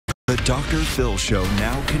The Dr. Phil Show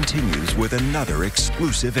now continues with another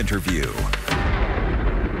exclusive interview.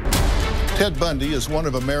 Ted Bundy is one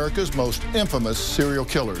of America's most infamous serial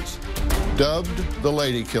killers, dubbed the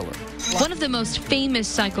Lady Killer. One of the most famous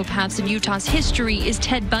psychopaths in Utah's history is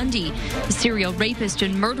Ted Bundy. The serial rapist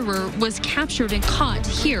and murderer was captured and caught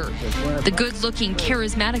here. The good-looking,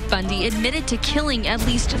 charismatic Bundy admitted to killing at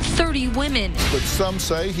least 30 women. But some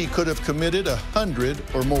say he could have committed 100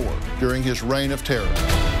 or more during his reign of terror.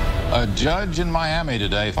 A judge in Miami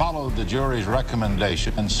today followed the jury's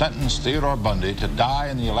recommendation and sentenced Theodore Bundy to die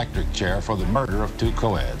in the electric chair for the murder of 2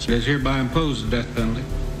 co-eds. It is hereby imposed the death penalty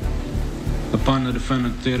upon the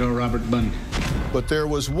defendant Theodore Robert Bundy. But there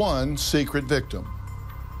was one secret victim,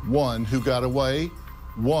 one who got away,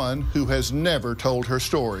 one who has never told her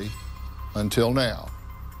story until now.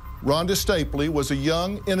 Rhonda Stapley was a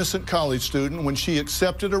young, innocent college student when she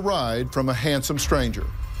accepted a ride from a handsome stranger.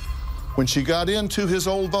 When she got into his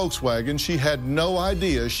old Volkswagen, she had no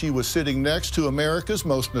idea she was sitting next to America's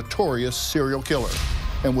most notorious serial killer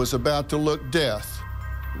and was about to look death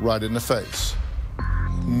right in the face.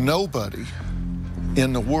 Nobody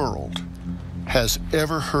in the world has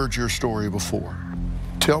ever heard your story before.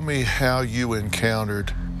 Tell me how you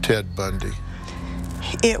encountered Ted Bundy.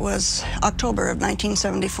 It was October of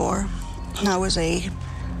 1974. I was a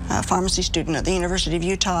pharmacy student at the University of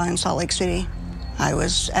Utah in Salt Lake City. I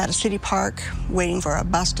was at a city park waiting for a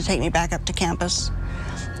bus to take me back up to campus.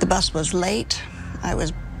 The bus was late. I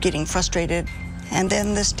was getting frustrated. And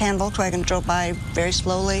then this tan Volkswagen drove by very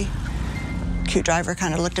slowly. Cute driver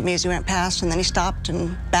kind of looked at me as he went past, and then he stopped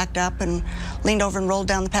and backed up and leaned over and rolled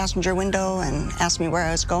down the passenger window and asked me where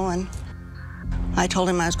I was going. I told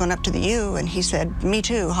him I was going up to the U, and he said, "Me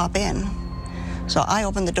too, hop in." So I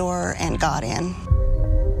opened the door and got in.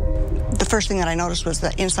 The first thing that I noticed was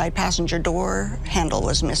the inside passenger door handle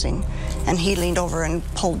was missing, and he leaned over and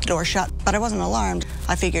pulled the door shut. But I wasn't alarmed.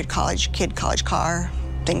 I figured college car,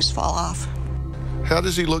 things fall off. How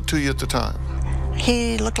does he look to you at the time?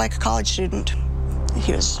 He looked like a college student.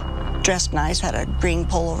 He was dressed nice, had a green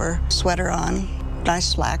pullover sweater on, nice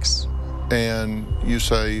slacks. And you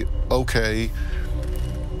say, okay,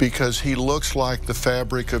 because he looks like the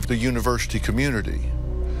fabric of the university community.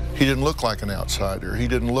 He didn't look like an outsider. He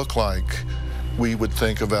didn't look like we would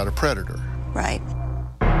think about a predator. Right.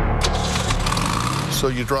 So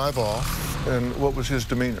you drive off, and what was his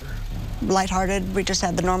demeanor? Lighthearted. We just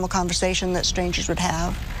had the normal conversation that strangers would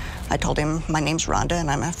have. I told him, my name's Rhonda,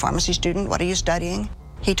 and I'm a pharmacy student. What are you studying?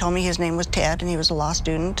 He told me his name was Ted, and he was a law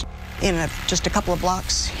student. In just a couple of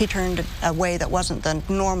blocks, he turned a way that wasn't the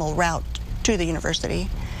normal route to the university.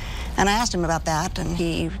 And I asked him about that, and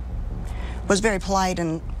he was very polite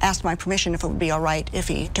and asked my permission if it would be all right if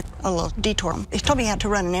he took a little detour. He told me he had to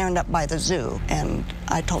run an errand up by the zoo, and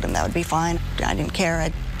I told him that would be fine. I didn't care. I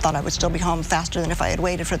thought I would still be home faster than if I had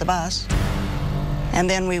waited for the bus. And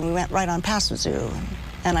then we went right on past the zoo,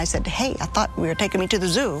 and I said, "Hey, I thought we were taking me to the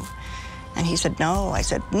zoo." And he said, "No." I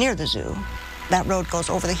said, "Near the zoo." That road goes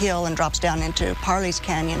over the hill and drops down into Parley's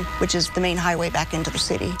Canyon, which is the main highway back into the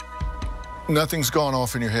city. Nothing's gone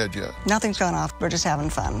off in your head yet? Nothing's gone off. We're just having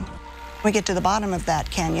fun. We get to the bottom of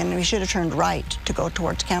that canyon, we should have turned right to go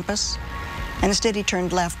towards campus. And instead he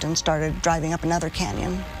turned left and started driving up another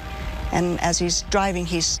canyon. And as he's driving,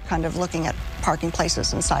 he's kind of looking at parking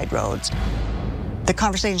places and side roads. The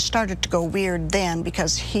conversation started to go weird then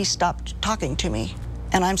because he stopped talking to me.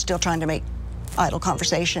 And I'm still trying to make idle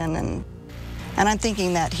conversation. And I'm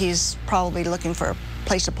thinking that he's probably looking for a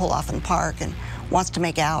place to pull off and park and wants to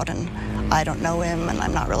make out. And I don't know him, and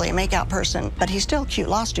I'm not really a make-out person. But he's still a cute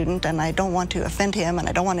law student, and I don't want to offend him, and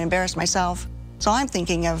I don't want to embarrass myself. So I'm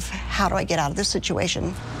thinking of, how do I get out of this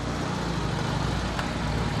situation?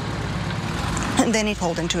 And then he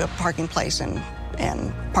pulled into a parking place and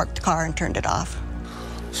parked the car and turned it off.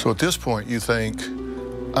 So at this point, you think,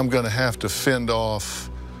 I'm going to have to fend off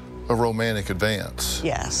a romantic advance.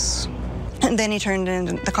 Yes. And then he turned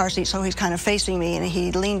into the car seat, so he's kind of facing me, and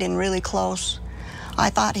he leaned in really close. I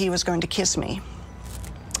thought he was going to kiss me.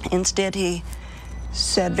 Instead, he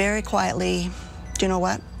said very quietly, "Do you know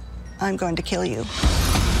what? I'm going to kill you."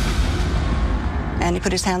 And he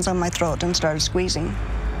put his hands on my throat and started squeezing.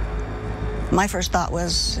 My first thought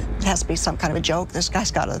was, it has to be some kind of a joke. This guy's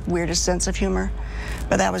got a weirdest sense of humor.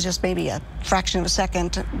 But that was just maybe a fraction of a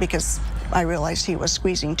second because I realized he was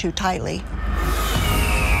squeezing too tightly.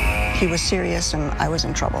 He was serious and I was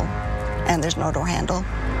in trouble. And there's no door handle.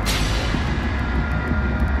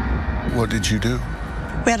 What did you do?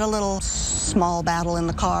 We had a little small battle in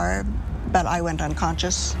the car, but I went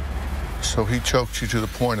unconscious. So he choked you to the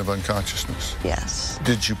point of unconsciousness? Yes.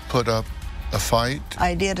 Did you put up a fight?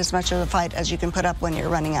 I did as much of a fight as you can put up when you're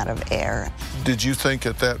running out of air. Did you think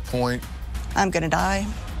at that point, I'm going to die?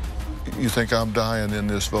 You think I'm dying in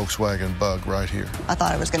this Volkswagen Bug right here? I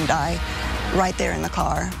thought I was going to die right there in the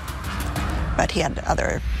car, but he had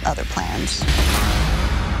other plans.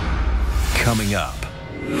 Coming up.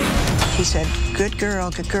 He said, good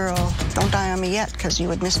girl, don't die on me yet, because you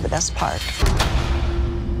would miss the best part.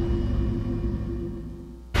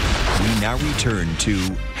 We now return to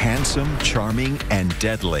handsome, charming, and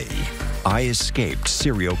deadly. I escaped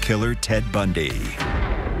serial killer Ted Bundy.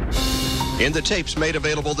 In the tapes made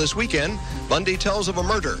available this weekend, Bundy tells of a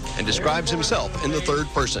murder and describes himself in the third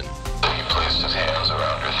person. He placed his hands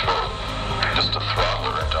around her throat, just to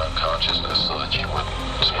throttle her into unconsciousness so that she wouldn't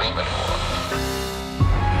scream anymore.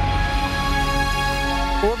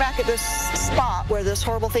 We're back at this spot where this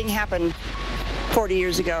horrible thing happened 40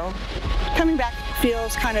 years ago. Coming back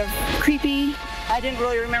feels kind of creepy. I didn't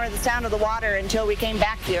really remember the sound of the water until we came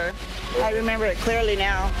back here. I remember it clearly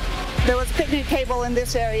now. There was a picnic table in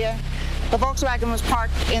this area. The Volkswagen was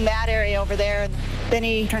parked in that area over there. Then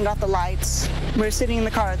he turned off the lights. We were sitting in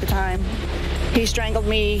the car at the time. He strangled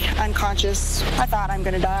me unconscious. I thought, I'm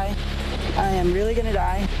going to die. I am really going to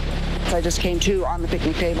die. So I just came to on the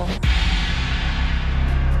picnic table.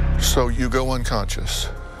 So you go unconscious.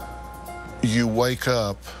 You wake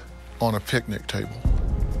up on a picnic table.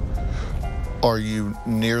 Are you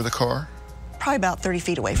near the car? Probably about 30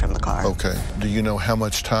 feet away from the car. Okay. Do you know how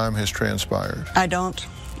much time has transpired? I don't.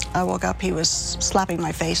 I woke up, he was slapping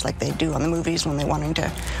my face like they do on the movies when they're wanting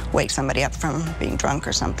to wake somebody up from being drunk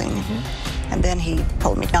or something. Mm-hmm. And then he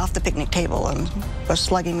pulled me off the picnic table and was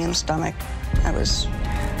slugging me in the stomach. I was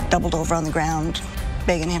doubled over on the ground,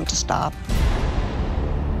 begging him to stop.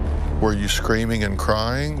 Were you screaming and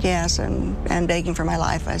crying? Yes, and begging for my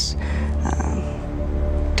life. I was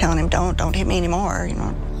telling him, don't hit me anymore, you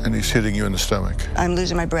know. And he's hitting you in the stomach. I'm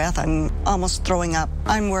losing my breath. I'm almost throwing up.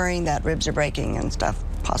 I'm worrying that ribs are breaking and stuff,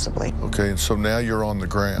 possibly. Okay, and so now you're on the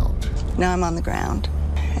ground. Now I'm on the ground.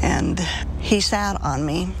 And he sat on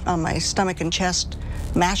me, on my stomach and chest,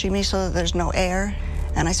 mashing me so that there's no air.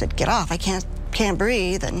 And I said, get off, I can't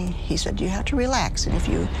breathe. And he said, you have to relax. And if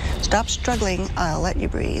you stop struggling, I'll let you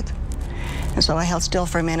breathe. And so I held still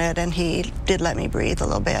for a minute, and he did let me breathe a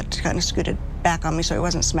little bit, kind of scooted back on me so he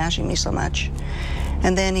wasn't smashing me so much.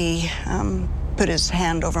 And then he put his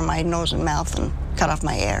hand over my nose and mouth and cut off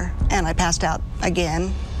my air. And I passed out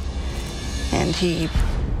again. And he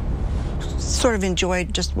sort of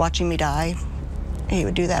enjoyed just watching me die. He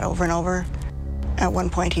would do that over and over. At one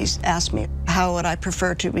point, he asked me, how would I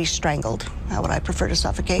prefer to be strangled? How would I prefer to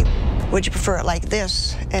suffocate? Would you prefer it like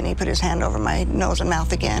this? And he put his hand over my nose and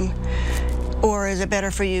mouth again. Or is it better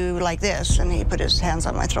for you like this? And he put his hands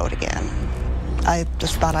on my throat again. I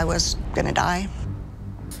just thought I was going to die.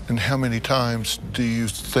 And how many times do you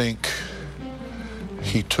think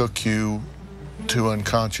he took you to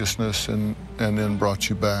unconsciousness and then brought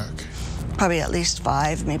you back? Probably at least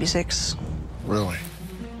 5, maybe 6. Really?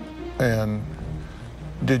 And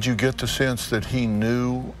did you get the sense that he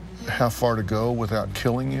knew how far to go without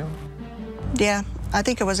killing you? Yeah, I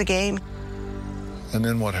think it was a game. And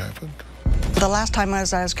then what happened? The last time I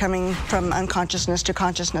was coming from unconsciousness to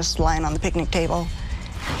consciousness, lying on the picnic table,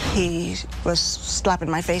 he was slapping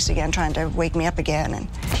my face again, trying to wake me up again. And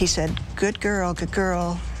he said, good girl,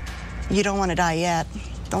 you don't want to die yet.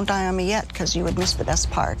 Don't die on me yet, because you would miss the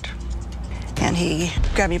best part. And he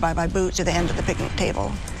grabbed me by my boot to the end of the picnic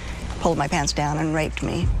table, pulled my pants down and raped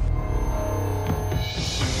me.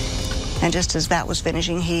 And just as that was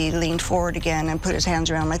finishing, he leaned forward again and put his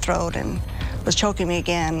hands around my throat and was choking me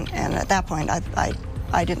again. And at that point,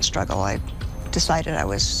 I didn't struggle. I decided I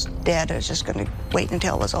was dead. I was just going to wait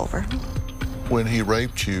until it was over. When he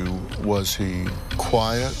raped you, was he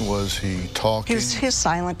quiet? Was he talking? He was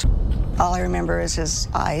silent. All I remember is his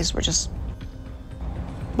eyes were just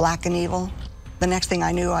black and evil. The next thing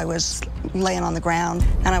I knew, I was laying on the ground,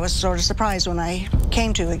 and I was sort of surprised when I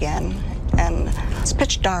came to again. And it's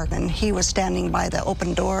pitch dark, and he was standing by the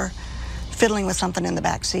open door, fiddling with something in the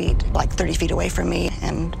back seat, like 30 feet away from me.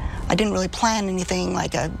 And I didn't really plan anything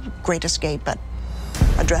like a great escape, but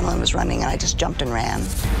adrenaline was running, and I just jumped and ran.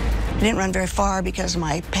 I didn't run very far because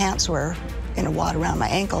my pants were in a wad around my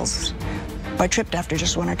ankles. I tripped after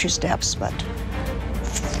just 1 or 2 steps, but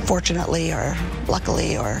fortunately or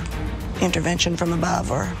luckily or intervention from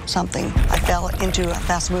above or something, I fell into a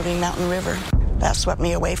fast-moving mountain river that swept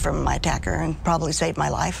me away from my attacker and probably saved my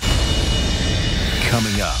life.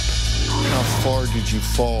 Coming up. How far did you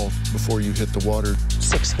fall before you hit the water?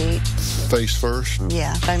 6 feet. Face first?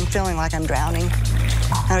 Yeah, I'm feeling like I'm drowning.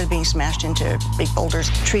 I was being smashed into big boulders,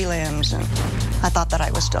 tree limbs, and I thought that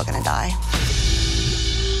I was still going to die.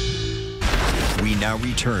 We now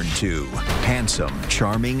return to Handsome,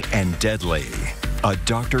 Charming, and Deadly, a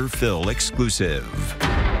Dr. Phil exclusive.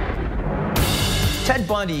 Ted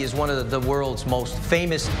Bundy is one of the world's most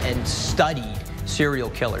famous and studied serial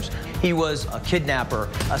killers. He was a kidnapper,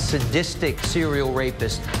 a sadistic serial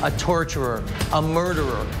rapist, a torturer, a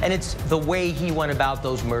murderer, and it's the way he went about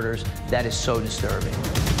those murders that is so disturbing.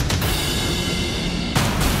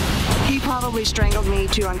 He probably strangled me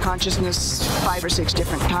to unconsciousness 5 or 6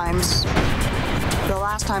 different times. The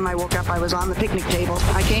last time I woke up, I was on the picnic table.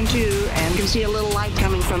 I came to and could see a little light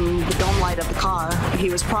coming from the dome light of the car. He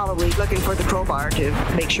was probably looking for the crowbar to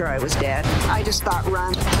make sure I was dead. I just thought,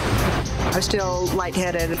 run. I was still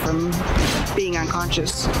lightheaded from being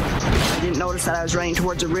unconscious. I didn't notice that I was running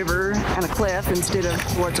towards a river and a cliff instead of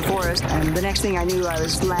towards a forest. And the next thing I knew, I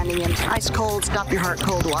was landing in ice cold, stop your heart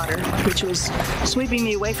cold water, which was sweeping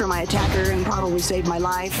me away from my attacker and probably saved my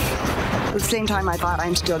life. At the same time, I thought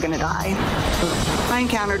I'm still going to die. I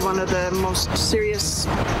encountered one of the most serious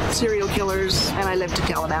serial killers, and I lived to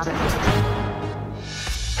tell about it.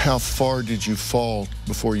 How far did you fall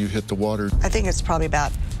before you hit the water? I think it's probably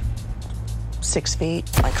about 6 feet.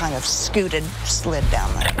 I kind of slid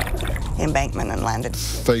down the embankment and landed.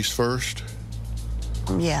 Face first?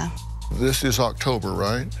 Yeah. This is October,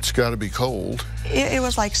 right? It's got to be cold. It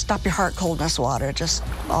was like stop your heart coldness water. Just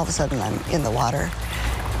all of a sudden I'm in the water.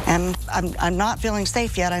 And I'm not feeling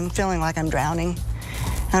safe yet. I'm feeling like I'm drowning.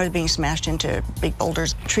 I was being smashed into big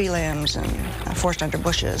boulders, tree limbs, and forced under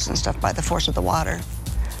bushes and stuff by the force of the water.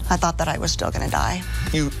 I thought that I was still going to die.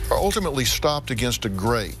 You ultimately stopped against a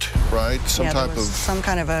grate, right? Some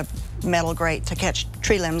kind of a metal grate to catch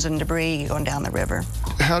tree limbs and debris going down the river.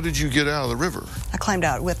 How did you get out of the river? I climbed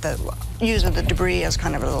out with using the debris as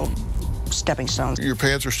kind of a little stepping stone. Your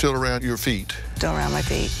pants are still around your feet? Still around my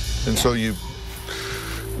feet. And so you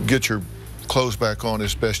get your clothes back on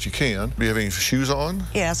as best you can. Do you have any shoes on?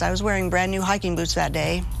 Yes, I was wearing brand new hiking boots that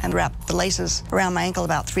day and wrapped the laces around my ankle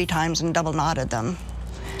about 3 times and double knotted them.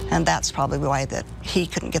 And that's probably why that he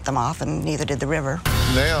couldn't get them off, and neither did the river.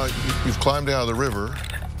 Now you've climbed out of the river.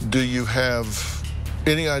 Do you have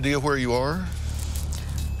any idea where you are?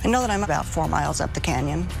 I know that I'm about 4 miles up the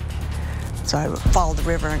canyon. So I followed the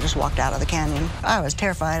river and just walked out of the canyon. I was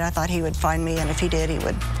terrified. I thought he would find me, and if he did, he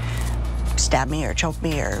would stab me or choke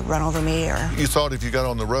me or run over me. Or you thought if you got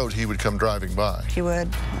on the road, he would come driving by? He would,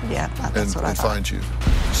 yeah, that's what I thought. And find you.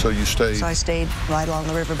 So you stayed? So I stayed right along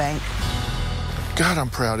the riverbank. God, I'm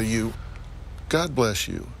proud of you. God bless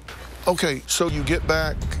you. Okay, so you get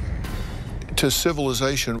back to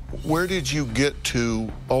civilization. Where did you get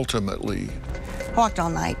to ultimately? I walked all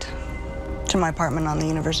night to my apartment on the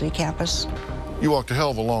university campus. You walked a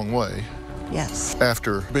hell of a long way. Yes.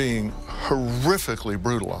 After being horrifically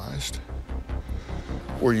brutalized.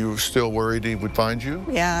 Were you still worried he would find you?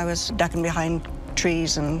 Yeah, I was ducking behind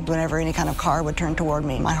trees, and whenever any kind of car would turn toward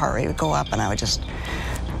me, my heart rate would go up, and I would just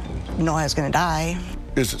know I was going to die.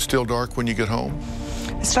 Is it still dark when you get home?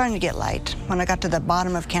 It's starting to get light. When I got to the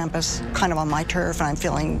bottom of campus, kind of on my turf, and I'm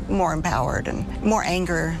feeling more empowered and more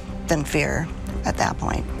anger than fear at that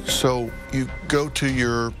point. So you go to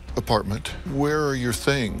your apartment. Where are your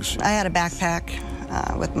things? I had a backpack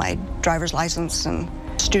with my driver's license and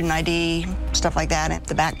student ID, stuff like that. And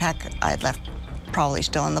the backpack I had left probably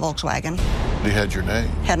still in the Volkswagen. He had your name?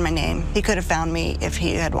 Had my name. He could have found me if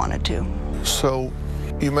he had wanted to. So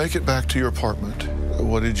you make it back to your apartment.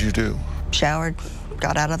 What did you do? Showered,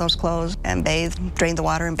 got out of those clothes and bathed, drained the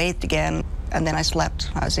water and bathed again. And then I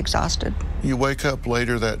slept. I was exhausted. You wake up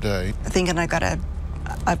later that day thinking I've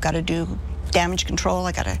got to do damage control.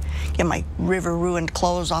 I got to get my river-ruined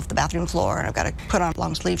clothes off the bathroom floor, and I've got to put on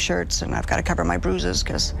long-sleeve shirts, and I've got to cover my bruises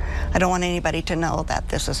because I don't want anybody to know that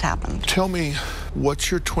this has happened. Tell me,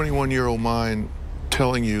 what's your 21-year-old mind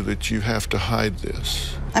telling you that you have to hide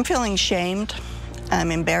this? I'm feeling shamed.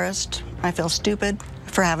 I'm embarrassed. I feel stupid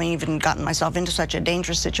for having even gotten myself into such a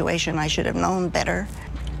dangerous situation. I should have known better.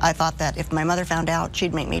 I thought that if my mother found out,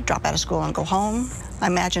 she'd make me drop out of school and go home. I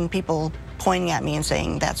imagine people pointing at me and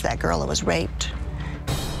saying, that's that girl that was raped.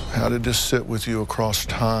 How did this sit with you across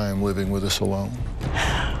time, living with us alone?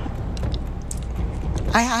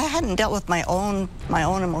 I hadn't dealt with my own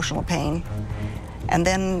emotional pain. And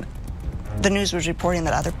then the news was reporting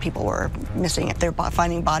that other people were missing. They're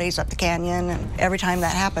finding bodies up the canyon. And every time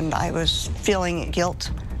that happened, I was feeling guilt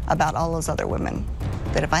about all those other women.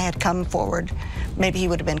 That if I had come forward, maybe he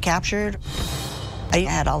would have been captured. I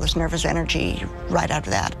had all this nervous energy right after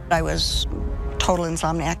that. I was total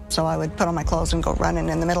insomniac, so I would put on my clothes and go running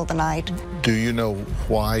in the middle of the night. Do you know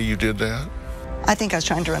why you did that? I think I was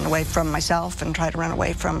trying to run away from myself and try to run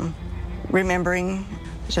away from remembering.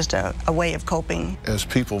 It's just a way of coping. As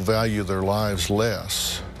people value their lives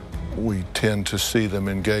less, we tend to see them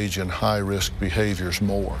engage in high-risk behaviors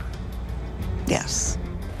more. Yes.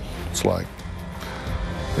 It's like,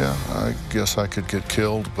 yeah, I guess I could get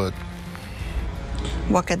killed, but...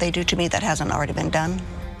 What could they do to me that hasn't already been done?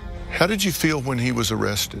 How did you feel when he was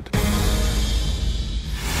arrested?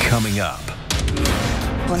 Coming up.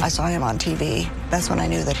 When I saw him on TV, that's when I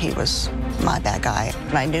knew that he was my bad guy.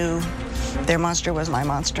 And I knew their monster was my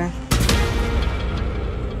monster.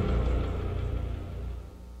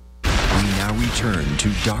 We now return to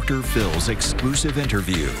Dr. Phil's exclusive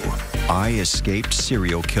interview. I escaped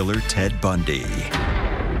serial killer Ted Bundy.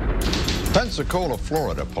 Pensacola,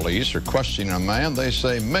 Florida police are questioning a man they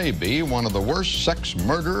say may be one of the worst sex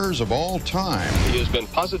murderers of all time. He has been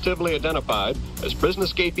positively identified as prison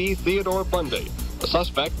escapee Theodore Bundy, a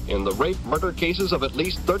suspect in the rape murder cases of at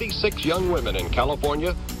least 36 young women in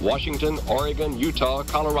California, Washington, Oregon, Utah,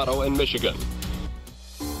 Colorado, and Michigan.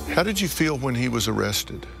 How did you feel when he was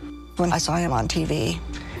arrested? When I saw him on TV,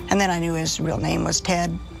 and then I knew his real name was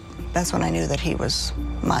Ted, that's when I knew that he was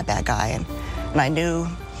my bad guy, and I knew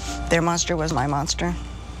their monster was my monster.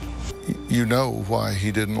 You know why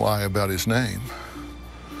he didn't lie about his name.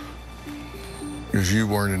 Because you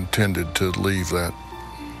weren't intended to leave that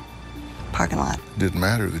parking lot. Didn't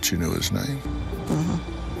matter that you knew his name.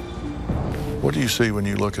 Mm-hmm. What do you see when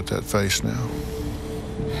you look at that face now?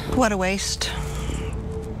 What a waste.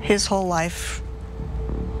 His whole life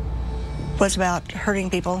was about hurting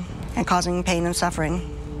people and causing pain and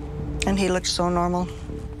suffering. And he looked so normal.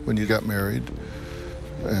 When you got married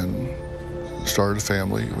and started a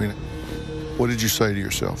family, I mean, what did you say to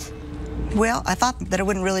yourself? Well, I thought that it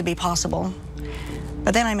wouldn't really be possible.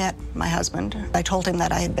 But then I met my husband. I told him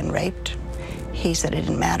that I had been raped. He said it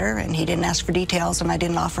didn't matter, and he didn't ask for details, and I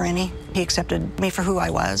didn't offer any. He accepted me for who I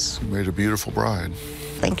was. You made a beautiful bride.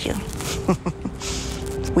 Thank you.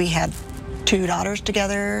 We had 2 daughters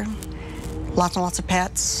together, lots and lots of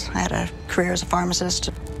pets. I had a career as a pharmacist.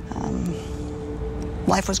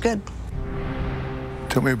 Life was good.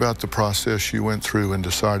 Tell me about the process you went through in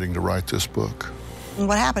deciding to write this book. And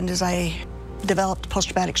what happened is I developed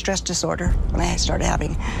post-traumatic stress disorder when I started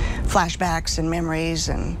having flashbacks and memories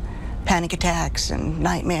and panic attacks and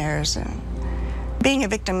nightmares. And being a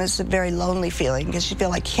victim is a very lonely feeling because you feel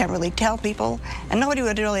like you can't really tell people, and nobody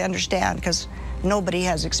would really understand because nobody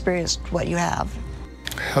has experienced what you have.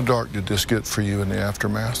 How dark did this get for you in the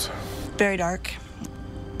aftermath? Very dark.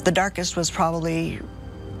 The darkest was probably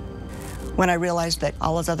when I realized that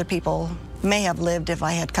all those other people may have lived if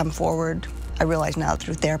I had come forward. I realize now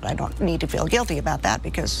through therapy I don't need to feel guilty about that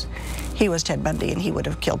because he was Ted Bundy and he would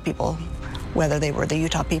have killed people whether they were the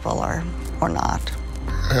Utah people or not.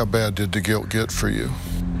 How bad did the guilt get for you?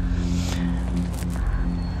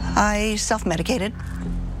 I self-medicated.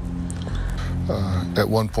 At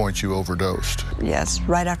one point you overdosed. Yes,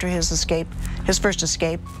 right after his escape, his first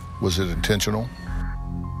escape. Was it intentional?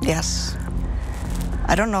 Yes.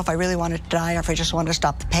 I don't know if I really wanted to die or if I just wanted to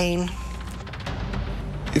stop the pain.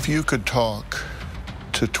 If you could talk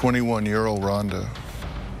to 21-year-old Rhonda,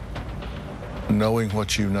 knowing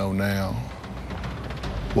what you know now,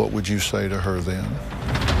 what would you say to her then?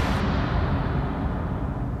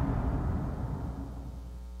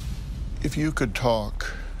 If you could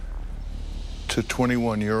talk to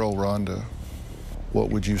 21-year-old Rhonda, what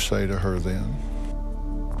would you say to her then?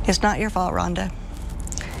 It's not your fault, Rhonda.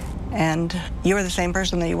 And you're the same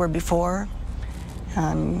person that you were before.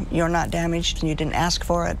 You're not damaged and you didn't ask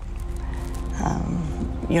for it.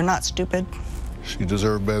 You're not stupid. She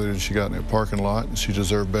deserved better than she got in that parking lot, and she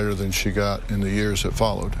deserved better than she got in the years that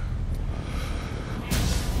followed.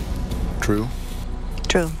 True?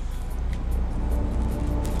 True.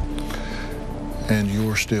 And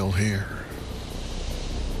you're still here.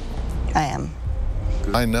 I am.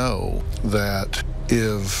 I know that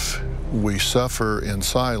if we suffer in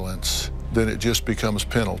silence, then it just becomes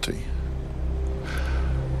penalty.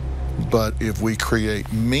 But if we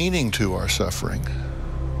create meaning to our suffering,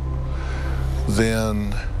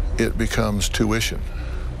 then it becomes tuition.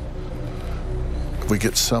 We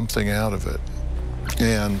get something out of it.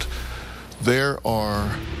 And there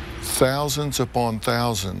are thousands upon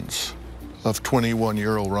thousands of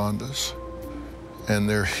 21-year-old Rhondas, and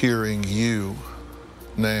they're hearing you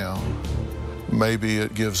now. Maybe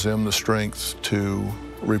it gives them the strength to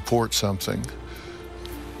report something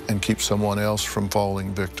and keep someone else from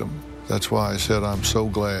falling victim. That's why I said I'm so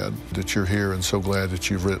glad that you're here and so glad that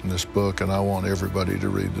you've written this book, and I want everybody to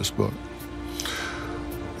read this book.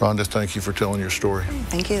 Rhonda, thank you for telling your story.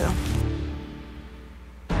 Thank you.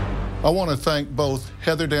 I want to thank both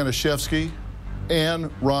Heather Danishevsky and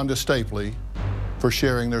Rhonda Stapley for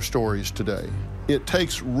sharing their stories today. It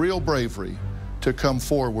takes real bravery to come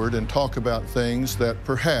forward and talk about things that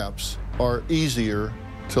perhaps are easier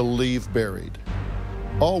to leave buried.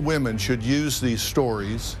 All women should use these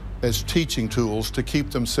stories as teaching tools to keep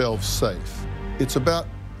themselves safe. It's about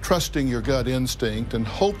trusting your gut instinct, and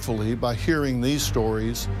hopefully by hearing these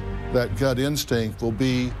stories, that gut instinct will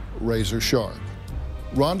be razor sharp.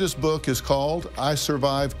 Rhonda's book is called I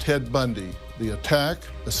Survived Ted Bundy, The Attack,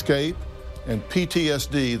 Escape, and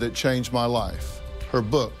PTSD That Changed My Life. Her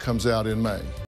book comes out in May.